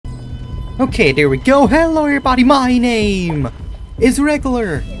Okay, there we go. Hello everybody, my name is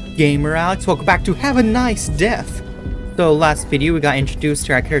Regular Gamer Alex. Welcome back to Have a Nice Death. So last video we got introduced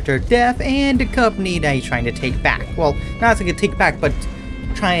to our character Death and the company that he's trying to take back. Well, not to take back, but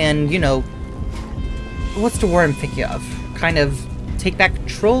try and, you know, what's the word I'm thinking of? Kind of take back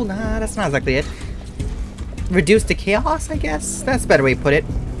control? Nah, that's not exactly it. Reduce the chaos, I guess? That's a better way to put it.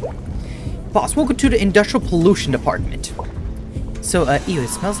 Boss, welcome to the Industrial Pollution Department. So, ew, it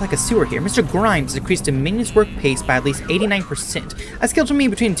smells like a sewer here. Mr. Grimes increased the minions' work pace by at least 89%. I scheduled a meeting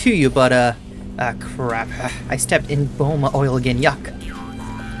between the two of you, but, crap. I stepped in Boma oil again, yuck.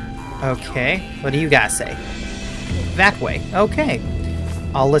 Okay, what do you guys say? That way, okay.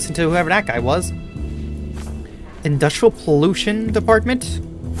 I'll listen to whoever that guy was. Industrial Pollution Department?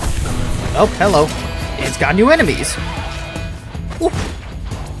 Oh, hello. It's got new enemies. Ooh.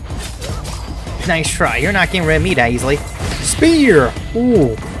 Nice try, you're not getting rid of me that easily. Spear!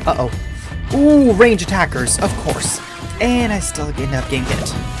 Ooh, uh-oh. Ooh, range attackers, of course. And I still end up getting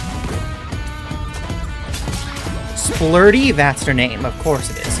hit. Splurty, that's their name, of course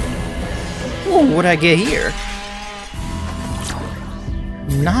it is. Ooh, what did I get here?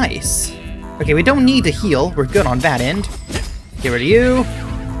 Nice. Okay, we don't need to heal, we're good on that end. Get rid of you.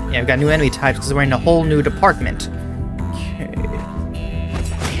 Yeah, we've got new enemy types because we're in a whole new department. Okay.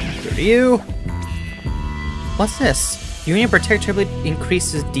 Get rid of you. What's this? Union Protect Tribute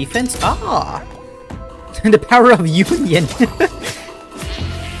increases defense? Ah! The power of Union!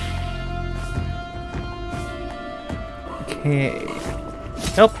 Okay.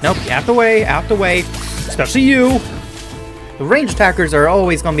 Nope, nope, out the way, out the way. Especially you! The range attackers are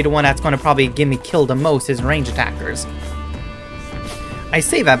always going to be the one that's going to probably get me killed the most, is range attackers. I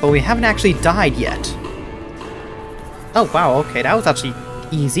say that, but we haven't actually died yet. Oh, wow, okay, that was actually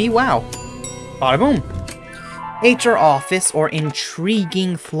easy, wow. Bada boom. HR office or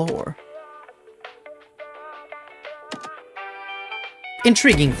intriguing floor.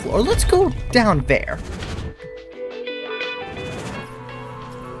 Intriguing floor. Let's go down there.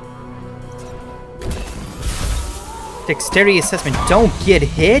 Dexterity assessment. Don't get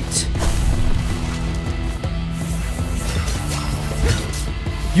hit.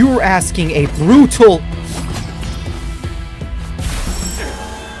 You're asking a brutal...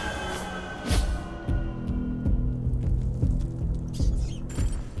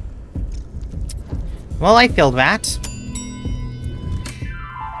 Well, I failed that.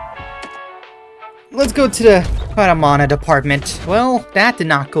 Let's go to the Paramana department. Well, that did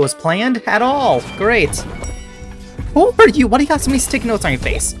not go as planned at all. Great. Who are you? Why do you got so many sticky notes on your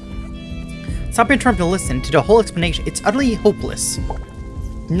face? Stop interrupting to listen to the whole explanation. It's utterly hopeless.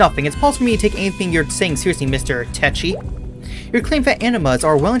 Nothing. It's possible for me to take anything you're saying seriously, Mr. Techi. Your claim that animas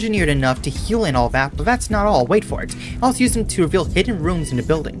are well-engineered enough to heal and all that, but that's not all. Wait for it. I'll also use them to reveal hidden rooms in the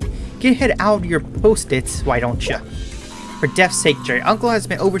building. Get your head out of your post-its, why don't you? For Death's sake, Jerry, Uncle has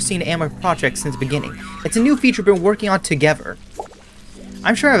been overseeing the anima project since the beginning. It's a new feature we've been working on together.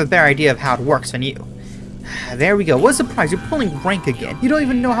 I'm sure I have a better idea of how it works than you. There we go. What a surprise, you're pulling rank again. You don't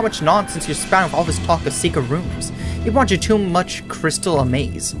even know how much nonsense you're spouting with all this talk of secret rooms. You want you too much crystal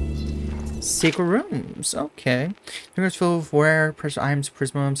amaze. Secret rooms, okay. Fingers full of rare precious items,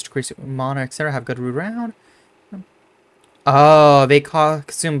 prisms, to create mana, etc. Have good root around. Oh, they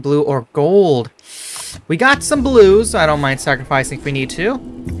consume blue or gold. We got some blues, so I don't mind sacrificing if we need to.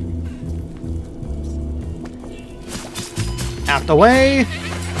 Out the way.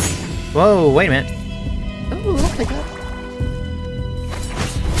 Whoa, wait a minute. Oh, I'll take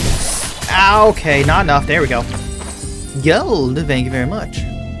that. Okay, not enough. There we go. Gold, thank you very much.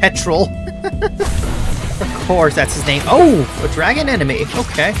 Petrol. Of course, that's his name. Oh, a dragon enemy.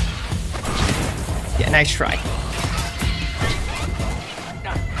 Okay. Yeah, nice try.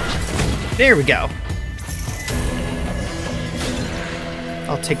 There we go.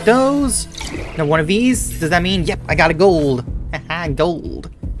 I'll take those. Now, one of these. Does that mean, yep, I got a gold. Haha, gold.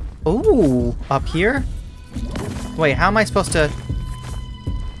 Ooh, up here? Wait, how am I supposed to...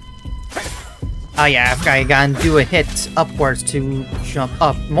 Oh yeah, I gotta do a hit upwards to jump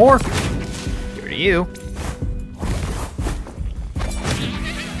up more. Get rid of you.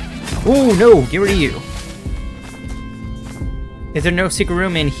 Oh no, get rid of you. Is there no secret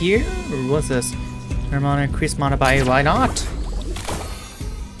room in here? Or what's this? Turn on increase mana by, why not?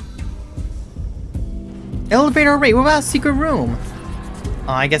 Elevator array, what about a secret room?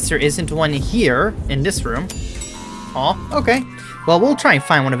 I guess there isn't one here, in this room. Aw, okay. Well, we'll try and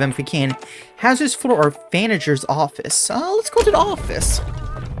find one of them if we can. Hazardous floor or manager's office. Let's go to the office.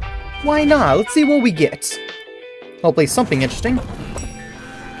 Why not? Let's see what we get. Hopefully something interesting.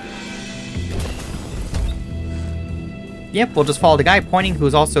 Yep, we'll just follow the guy pointing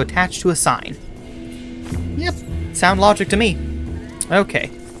who's also attached to a sign. Yep, sound logic to me. Okay.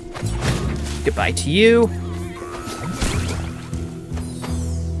 Goodbye to you.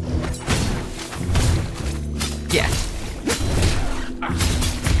 Yeah.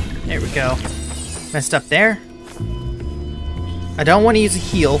 There we go. Messed up there. I don't want to use a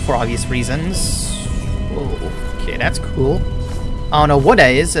heal for obvious reasons. Whoa, okay, that's cool. I don't know what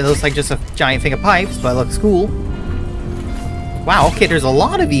that is. It looks like just a giant thing of pipes, but it looks cool. Wow, okay, there's a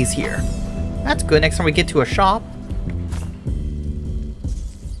lot of these here. That's good. Next time we get to a shop.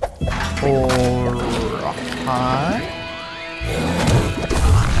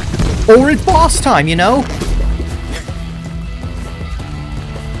 Or it's boss time, you know?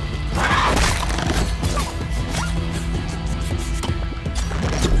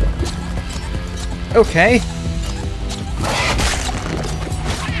 Okay.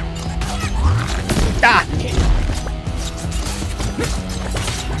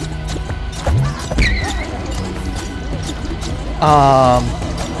 Ah!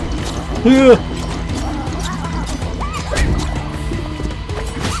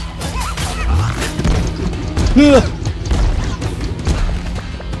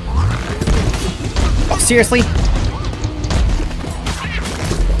 Oh, seriously?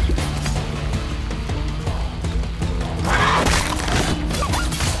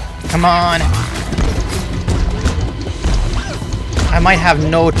 Come on. I might have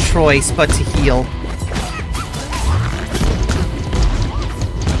no choice but to heal.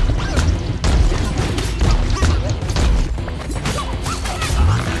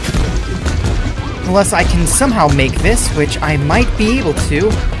 Unless I can somehow make this, which I might be able to,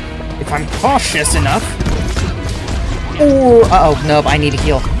 if I'm cautious enough. Or, uh-oh, nope, I need to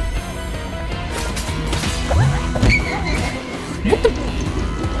heal. What the?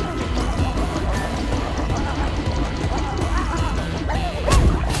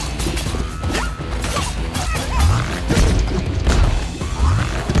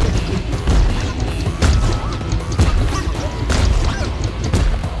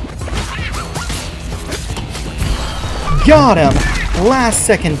 Got him! Last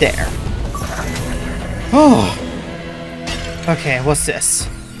second there. Oh. Okay, what's this?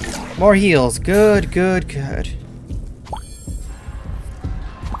 More heals. Good, good, good.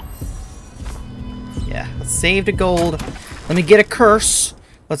 Yeah, let's save the gold. Let me get a curse.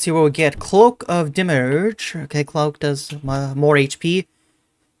 Let's see what we get. Cloak of Demerge. Okay, Cloak does more HP.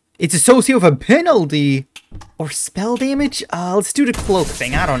 It's associated with a penalty. Or spell damage? Let's do the Cloak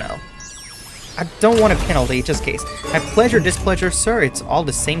thing. I don't know. I don't want a penalty, just in case. At pleasure, displeasure, sir, it's all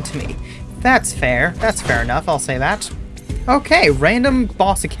the same to me. That's fair. That's fair enough, I'll say that. Okay, random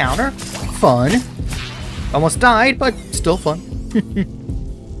boss encounter. Fun. Almost died, but still fun.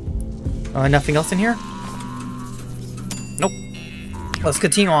 Nothing else in here? Nope. Let's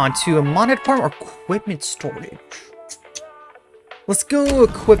continue on to a modded farm or equipment storage. Let's go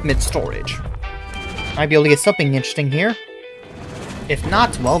equipment storage. Might be able to get something interesting here. If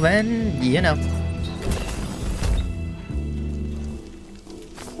not, well then, you know.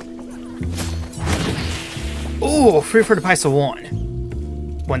 Ooh, 3 for the price of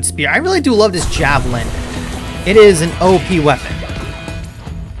 1. 1 spear. I really do love this javelin. It is an OP weapon.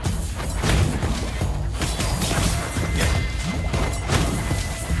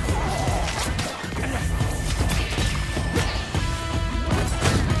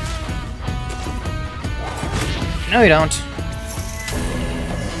 No, you don't.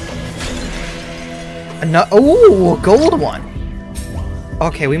 Ooh, a gold one.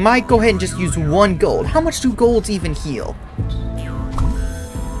 Okay, we might go ahead and just use 1 gold. How much do golds even heal?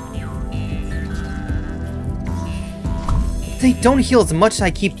 They don't heal as much as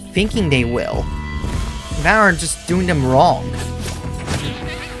I keep thinking they will. Now I'm just doing them wrong.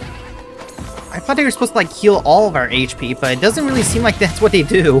 I thought they were supposed to like heal all of our HP, but it doesn't really seem like that's what they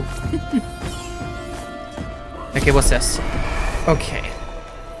do. Okay, what's this? Okay.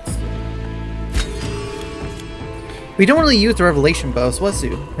 We don't really use the Revelation bow, so let's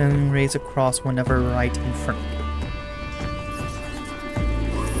do. And raise across whenever right in front of you.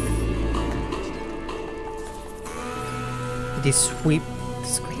 They sweep the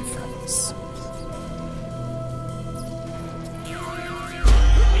screen from us.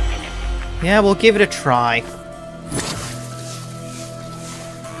 Yeah, we'll give it a try.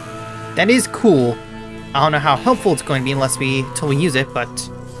 That is cool. I don't know how helpful it's going to be unless till we use it, but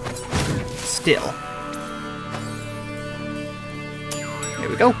still. There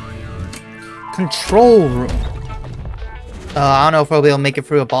we go. Control room. I don't know if we'll be able to make it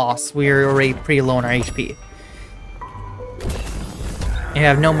through a boss. We're already pretty low on our HP. And we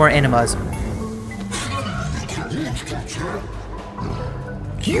have no more enemas.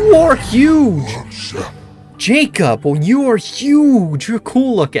 You are huge! Jacob, well, you are huge. You're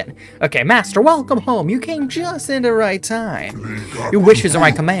cool looking. Okay, Master, welcome home. You came just in the right time. Your wishes are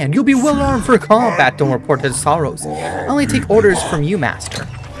my command. You'll be well armed for combat. Don't report to the sorrows. I only take orders from you, Master.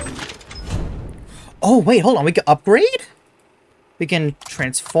 Oh, wait, hold on. We can upgrade? We can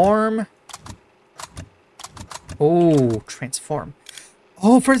transform. Oh, transform.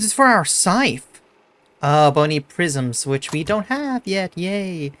 Oh, first it's for our scythe. But we need prisms, which we don't have yet.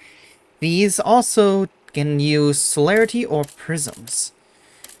 Yay. These also can use celerity or prisms.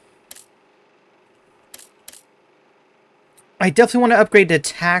 I definitely want to upgrade the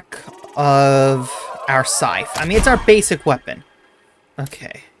attack of our scythe. I mean, it's our basic weapon.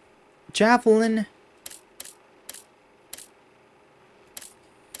 Okay. Javelin.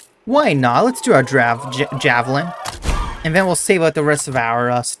 Why not? Let's do our javelin. And then we'll save out the rest of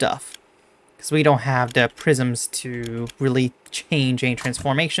our stuff. Because we don't have the prisms to really change any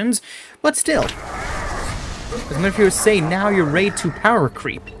transformations. But still. As if you would say, now you're ready to power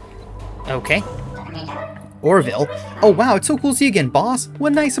creep. Okay. Orville. Oh wow, it's so cool to see you again, boss.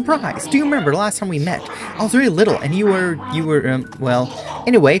 What a nice surprise. Do you remember the last time we met? I was very little, and you were, well,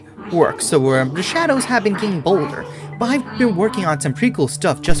 anyway, work. So, the shadows have been getting bolder. But I've been working on some pretty cool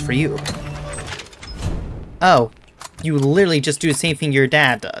stuff just for you. Oh. You literally just do the same thing your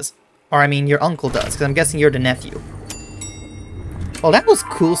dad does. Or, I mean, your uncle does, because I'm guessing you're the nephew. Well, that was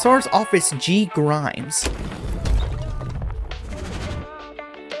cool. Source Office G. Grimes.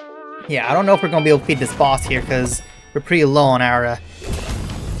 Yeah, I don't know if we're going to be able to beat this boss here, because we're pretty low on our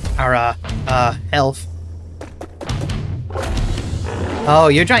health. Oh,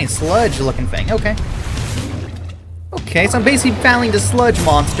 you're a giant sludge-looking thing. Okay. Okay, so I'm basically battling the sludge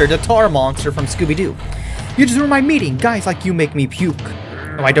monster, the tar monster from Scooby-Doo. You just ruined my meeting. Guys like you make me puke.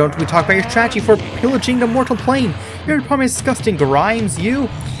 Why don't we talk about your strategy for pillaging the mortal plane? You're probably disgusting, Grimes, you.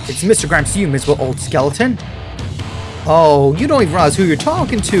 It's Mr. Grimes, you miserable old skeleton. Oh, you don't even realize who you're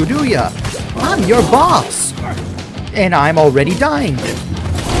talking to, do ya? I'm your boss. And I'm already dying.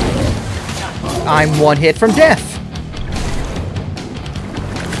 I'm one hit from death.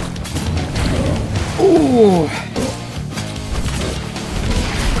 Ooh.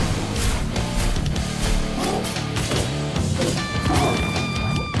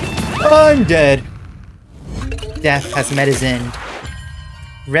 I'm dead. Death has met his end.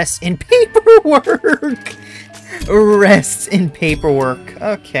 Rest in paperwork. Rest in paperwork.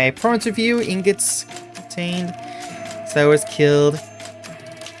 Okay, performance review, ingots obtained. So I was killed.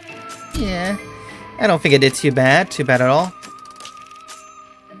 Yeah, I don't think I did too bad. Too bad at all.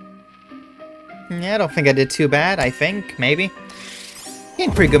 Yeah, I don't think I did too bad, I think. Maybe.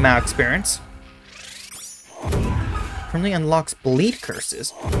 Gained pretty good amount of experience. Currently unlocks bleed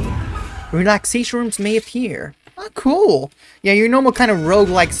curses. Relaxation rooms may appear. Oh, cool. Yeah, your normal kind of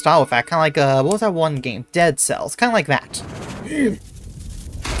roguelike style with that. Kind of like, what was that one game? Dead Cells. Kind of like that.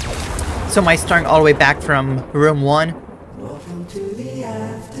 So am I starting all the way back from room 1? Welcome to the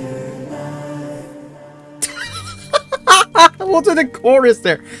afterlife. What's in the chorus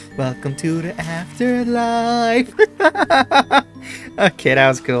there? Welcome to the afterlife. Okay, that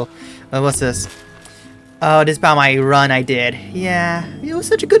was cool. What's this? Oh, this is about my run I did. Yeah, it was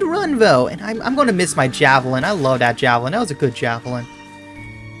such a good run, though. And I'm going to miss my javelin. I love that javelin. That was a good javelin.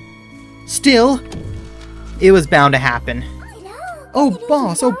 Still, it was bound to happen. Oh,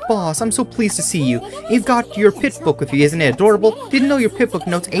 boss, I'm so pleased to see you. You've got your pit book with you, isn't it adorable? Didn't know your pit book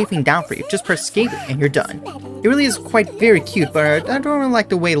notes anything down for you. Just press escape and you're done. It really is quite very cute, but I don't really like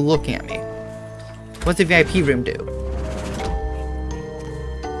the way it's looking at me. What's the VIP room do?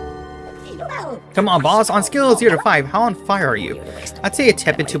 Come on, boss. On skill 0 to 5, how on fire are you? I'd say a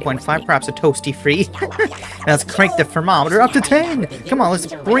tepid 2.5, perhaps a toasty 3. Now let's crank the thermometer up to 10. Come on,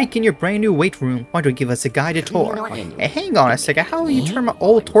 let's break in your brand new weight room. Why don't you give us a guided tour? Hey, hang on a second. How will you turn my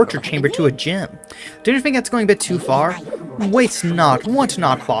old torture chamber to a gym? Don't you think that's going a bit too far? Waste not, want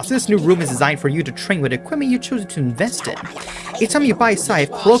not, boss. This new room is designed for you to train with equipment you choose to invest in. Each time you buy a scythe,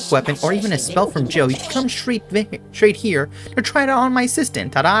 cloak weapon, or even a spell from Joe, you can come straight here to try it out on my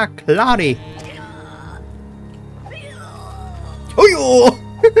assistant. Ta-da, Claudia. Oh,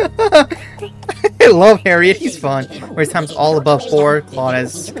 I love Harriet, he's fun. Whereas times all above 4, Claude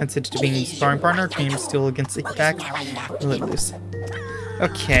is considered to be sparring partner. Team still against the attack. Let loose.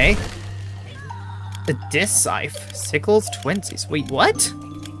 Okay. The disc scythe. Sickles, twinsies. Wait, what?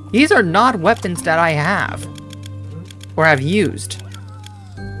 These are not weapons that I have. Or have used.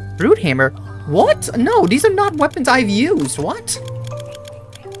 Root hammer? What? No, these are not weapons I've used. What?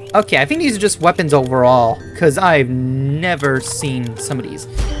 Okay, I think these are just weapons overall, because I've never seen some of these.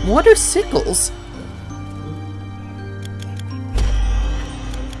 What are sickles?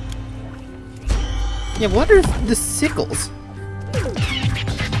 Yeah, what are the sickles?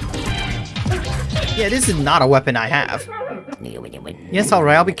 Yeah, this is not a weapon I have. Yes,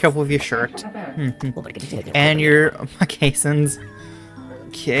 alright, I'll be careful with your shirt. And your moccasins.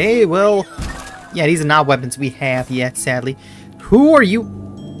 Okay, well... Yeah, these are not weapons we have yet, sadly. Who are you?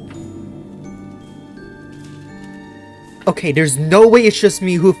 Okay, there's no way it's just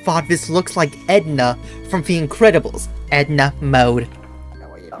me who thought this looks like Edna from The Incredibles. Edna mode.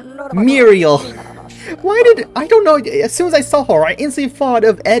 Muriel. Why did... I don't know. As soon as I saw her, I instantly thought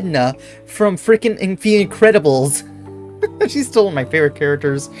of Edna from freaking The Incredibles. She's still one of my favorite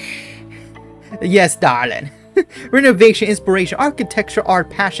characters. Yes, darling. Renovation, inspiration, architecture, art,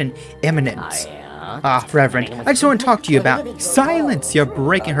 passion, eminence. Ah, Reverend, I just want to talk to you about... Silence! You're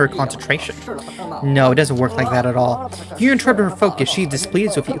breaking her concentration. No, it doesn't work like that at all. You interrupt her focus, she's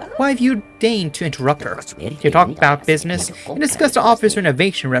displeased with you. Why have you deigned to interrupt her? You talk about business and discuss the office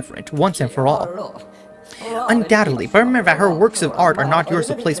renovation, Reverend, once and for all. Undoubtedly, but remember that her works of art are not yours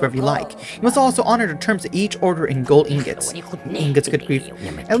to place wherever you like. You must also honor the terms of each order in gold ingots. Ingots, good grief.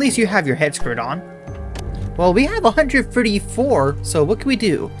 At least you have your head screwed on. Well, we have 134, so what can we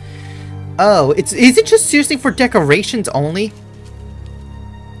do? Oh, is it just seriously for decorations only?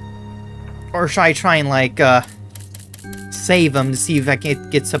 Or should I try and, like, save them to see if I can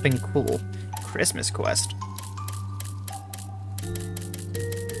get something cool? Christmas quest.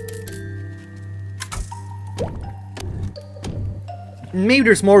 Maybe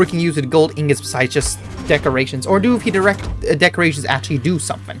there's more we can use with gold ingots besides just decorations. Or do if you direct decorations actually do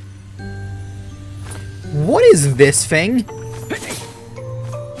something. What is this thing?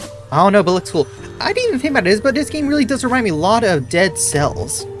 I don't know, but it looks cool. I didn't even think about this, but this game really does remind me a lot of Dead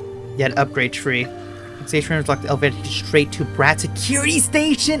Cells. Yet upgrade tree. Station rooms lock the elevator straight to Brad Security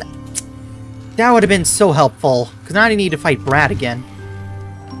Station. That would have been so helpful, because now I need to fight Brad again.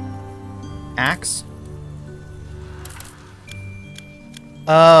 Axe.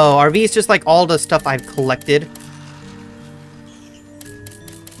 Oh, are these just like all the stuff I've collected?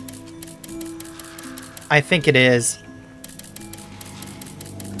 I think it is.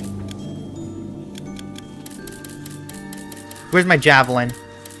 Where's my javelin?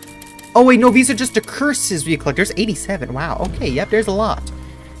 Oh wait, no, these are just the curses we collect. There's 87. Wow, okay, yep, there's a lot.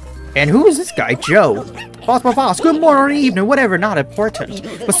 And who is this guy? Joe. Boss, good morning or evening, whatever, not important.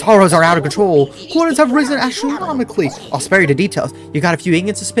 The sorrows are out of control. Quarters have risen astronomically. I'll spare you the details. You got a few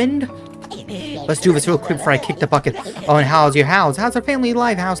ingots to spend? Let's do this real quick before I kick the bucket. Oh, and how's your house? How's our family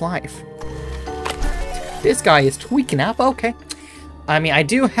life? How's life? This guy is tweaking out, okay. I mean, I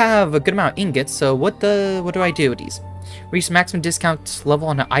do have a good amount of ingots, so what do I do with these? Reach maximum discount level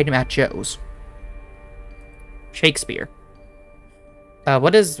on an item at Joe's. Shakespeare.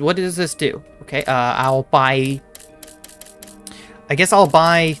 What does this do? Okay, I'll buy... I guess I'll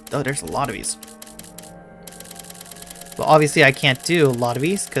buy... Oh, there's a lot of these. Well, obviously I can't do a lot of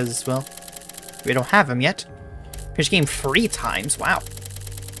these, because, well, we don't have them yet. Finish game 3 times, wow.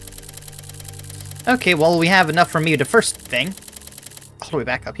 Okay, well, we have enough for me the first thing. All the way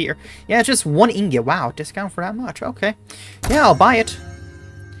back up here. Yeah, it's just 1 ingot. Wow, discount for that much. Okay. Yeah, I'll buy it.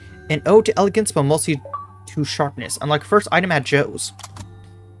 An ode to elegance, but mostly to sharpness. Unlike first item at Joe's.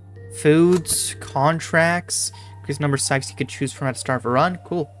 Foods, contracts, increase number of sites you could choose from at the start of a run.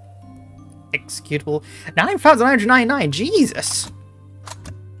 Cool. Executable. 9,999. Jesus.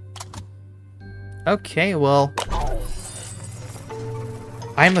 Okay, well.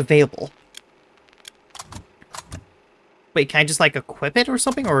 I'm available. Wait, can I just, like, equip it or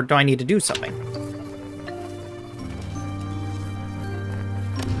something? Or do I need to do something?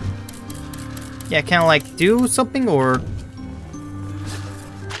 Yeah, can I, like, do something, or...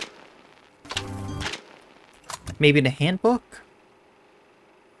 Maybe in a handbook?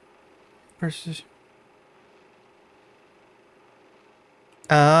 Versus...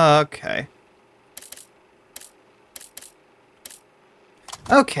 okay.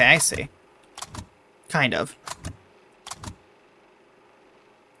 Okay, I see. Kind of.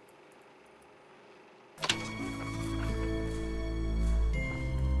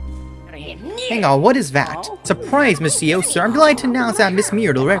 Hang on, what is that? Surprise, Monsieur, sir. I'm delighted to announce that Miss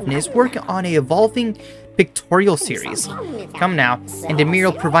Muriel Revenant is working on a evolving pictorial series. Come now. And did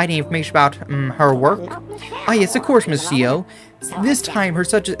Muriel provide any information about her work? Ah, yes, of course, Monsieur. This time, her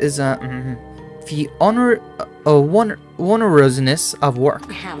subject is the wondrousness of work.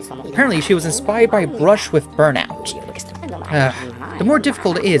 Apparently, she was inspired by a brush with burnout. The more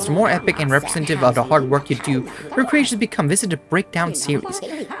difficult it is, the more epic and representative of the hard work you do, her creations become. This is the breakdown series.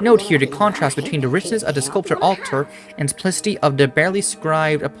 Note here the contrast between the richness of the sculpture altar and simplicity of the barely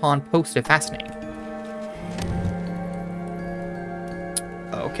scribed upon poster. Fascinating.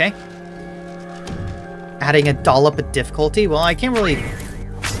 Okay. Adding a dollop of difficulty? Well, I can't really...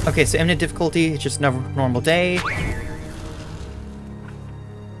 Okay, so imminent difficulty, it's just never normal day.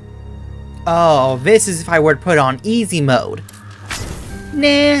 Oh, this is if I were to put on easy mode.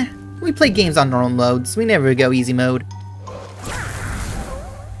 Nah, we play games on normal modes. We never go easy mode.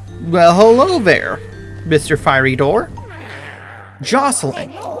 Well, hello there, Mr. Fiery Door.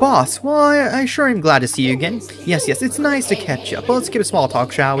 Jocelyn, boss, well, I sure am glad to see you again. Yes, it's nice to catch up, but let's give a small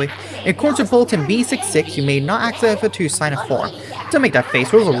talk, shall we? In accordance with Bulletin B66, you may not accept to sign a form. Don't make that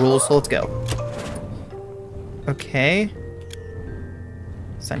face, rules are rules, so let's go. Okay.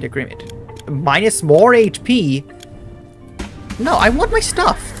 Signed agreement. Minus more HP? No, I want my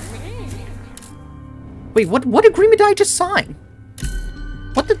stuff. Wait, what agreement did I just sign?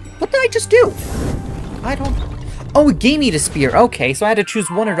 What did I just do? I don't... Oh, it gave me the spear. Okay, so I had to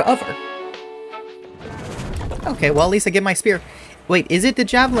choose one or the other. Okay, well, at least I get my spear. Wait, is it the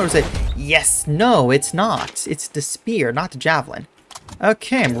javelin or is it... Yes, no, it's not. It's the spear, not the javelin.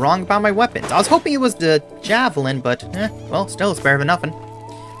 Okay, I'm wrong about my weapons. I was hoping it was the javelin, but, well, still, it's better than nothing.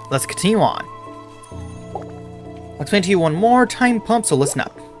 Let's continue on. I'll explain to you one more time pump, so listen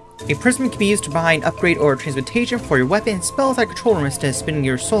up. A prism can be used to buy an upgrade or transmutation for your weapon and spells at control room instead of spinning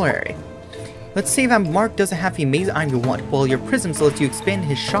your solar area. Let's say that Mark doesn't have the amazing item you want, while your prisms lets you expand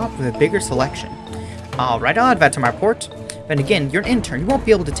his shop with a bigger selection. Alright, I'll add that to my report. Then again, you're an intern, you won't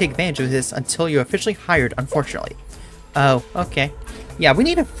be able to take advantage of this until you're officially hired, unfortunately. Oh, okay. Yeah, we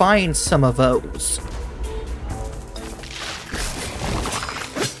need to find some of those.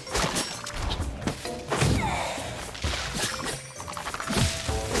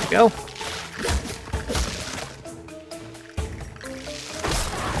 There we go.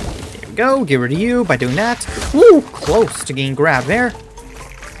 Go, get rid of you by doing that. Woo! Close to getting grabbed there.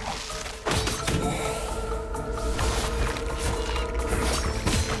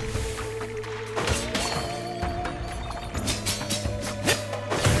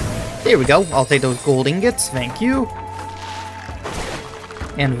 There we go. I'll take those gold ingots. Thank you.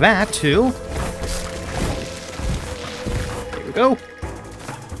 And that too. There we go.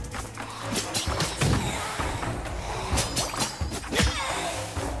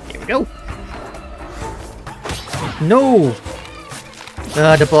 Go. No!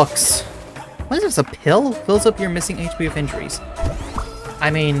 The books. What is this, a pill? Fills up your missing HP with injuries. I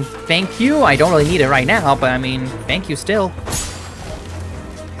mean, thank you. I don't really need it right now, but I mean, thank you still.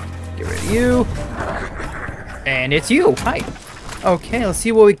 Get rid of you. And it's you. Hi. Okay, let's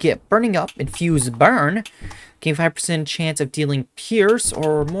see what we get. Burning up. Infuse burn. Gain 5% chance of dealing pierce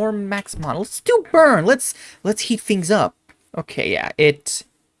or more max model. Let's do burn. Let's heat things up. Okay, yeah. It...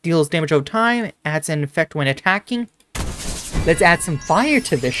 deals damage over time, adds an effect when attacking. Let's add some fire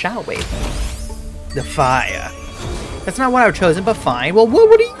to this, shall we? The fire. That's not what I've chosen, but fine. Well,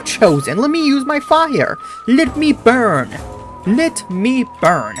 what have you chosen? Let me use my fire. Let me burn. Let me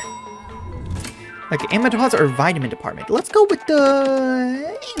burn. Okay, anima deposit or vitamin department? Let's go with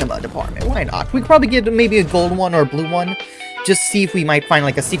the anima department. Why not? We could probably get maybe a gold one or a blue one. Just see if we might find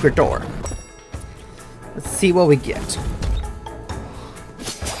like a secret door. Let's see what we get.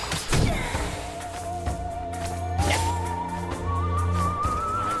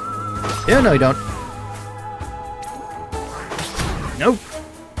 Yeah, no, you don't. Nope.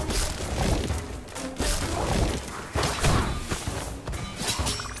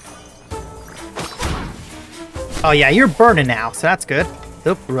 Oh yeah, you're burning now, so that's good.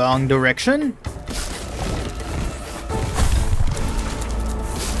 Oop, wrong direction.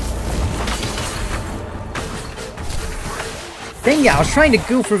 Dang yeah, I was trying to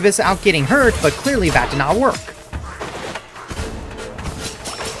go for this without getting hurt, but clearly that did not work.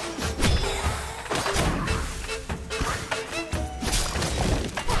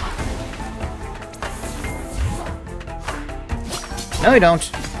 No, you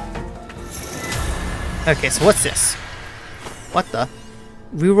don't. Okay, so what's this? What the?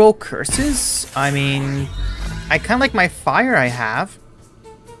 Reroll curses? I mean, I kind of like my fire I have.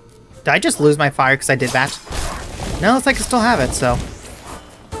 Did I just lose my fire because I did that? No, it's like I still have it, so.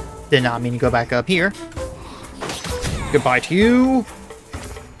 Did not mean to go back up here. Goodbye to you.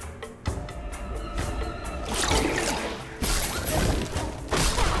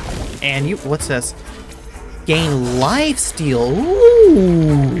 And you, what's this? Gain lifesteal.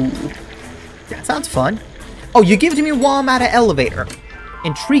 Ooh. That sounds fun. Oh, you give it to me while I'm at an elevator.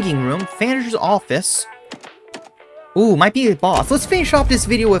 Intriguing room. Manager's office. Ooh, might be a boss. Let's finish off this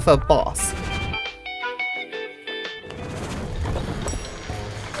video with a boss.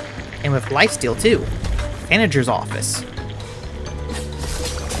 And with lifesteal too. Manager's office.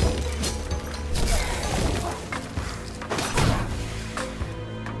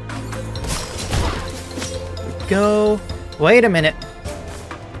 go. Wait a minute.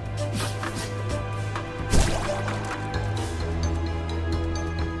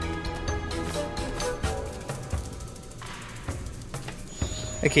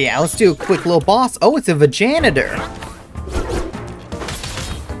 Okay, yeah, let's do a quick little boss. Oh, it's a janitor.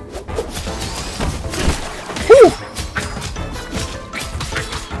 Whew.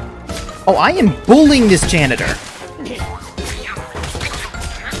 Oh, I am bullying this janitor.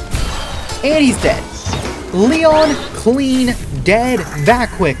 And he's dead. Leon, clean, dead, that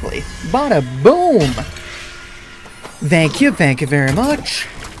quickly. Bada boom. Thank you very much.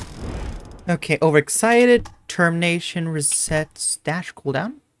 Okay, overexcited. Termination, reset, dash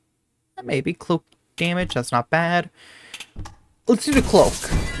cooldown. Maybe cloak damage, that's not bad. Let's do the cloak.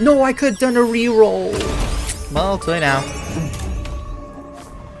 No, I could have done a reroll. Well, I'll tell you now.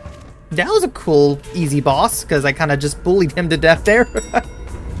 That was a cool, easy boss, because I kind of just bullied him to death there.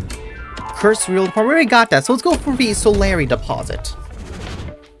 Curse real deposit. We already got that, so let's go for the Solari deposit.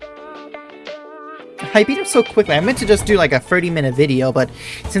 I beat him so quickly. I meant to just do like a 30-minute video, but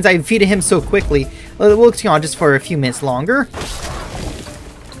since I defeated him so quickly, we'll continue on just for a few minutes longer.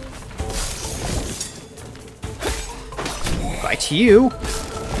 Bye to you.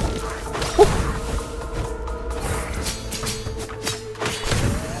 Whew.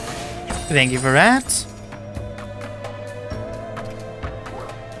 Thank you for that.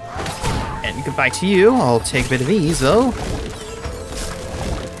 And goodbye to you. I'll take a bit of these, though.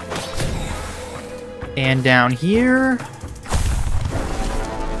 And down here...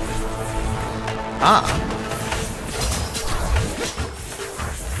 Ah.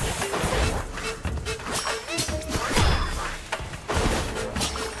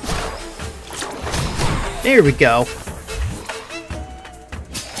 There we go.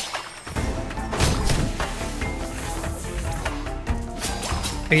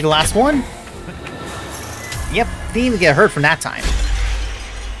 Are you the last one? Yep, didn't even get hurt from that time.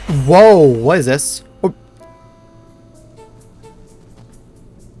 Whoa, what is this?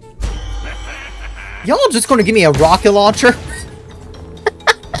 Y'all just gonna give me a rocket launcher?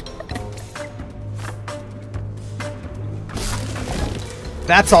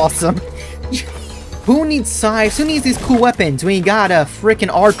 That's awesome. Who needs scythes? Who needs these cool weapons when you got a freaking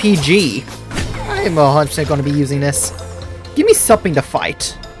RPG? I'm 100% gonna be using this. Give me something to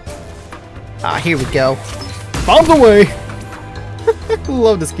fight. Ah, here we go. Bombs away!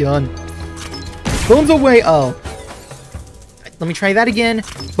 Love this gun. Bombs away! Oh. Let me try that again.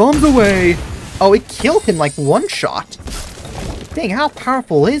 Bombs away! Oh, it killed him like one shot. Dang, how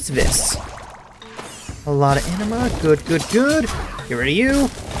powerful is this? A lot of anima. Good, good, good. Get rid of you.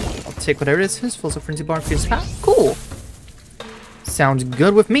 I'll take whatever it is. His full of frenzy bar for his power. Cool. Sounds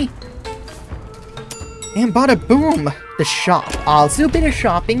good with me. And bada boom. The shop. I'll do a bit of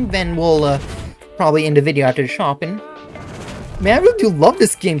shopping, then we'll probably end the video after the shopping. Man, I really do love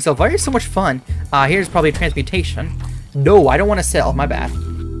this game so far. It's so much fun. Here's probably a transmutation. No, I don't want to sell. My bad.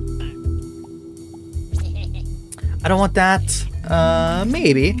 I don't want that.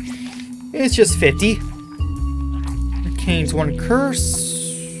 Maybe. It's just 50. Arcane's one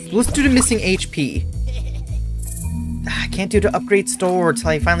curse. Let's do the missing HP. I can't do the upgrade store until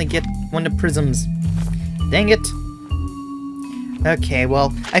I finally get one of the prisms. Dang it. Okay,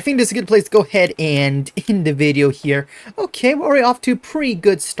 well, I think this is a good place to go ahead and end the video here. Okay, we're already off to a pretty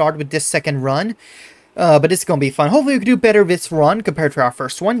good start with this second run. But it's gonna be fun. Hopefully we can do better this run compared to our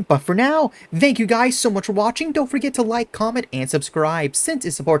first one. But for now, thank you guys so much for watching. Don't forget to like, comment, and subscribe since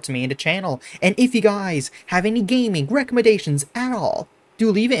it supports me and the channel. And if you guys have any gaming recommendations at all,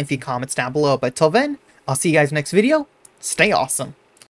 do leave it in the comments down below. But till then, I'll see you guys next video. Stay awesome.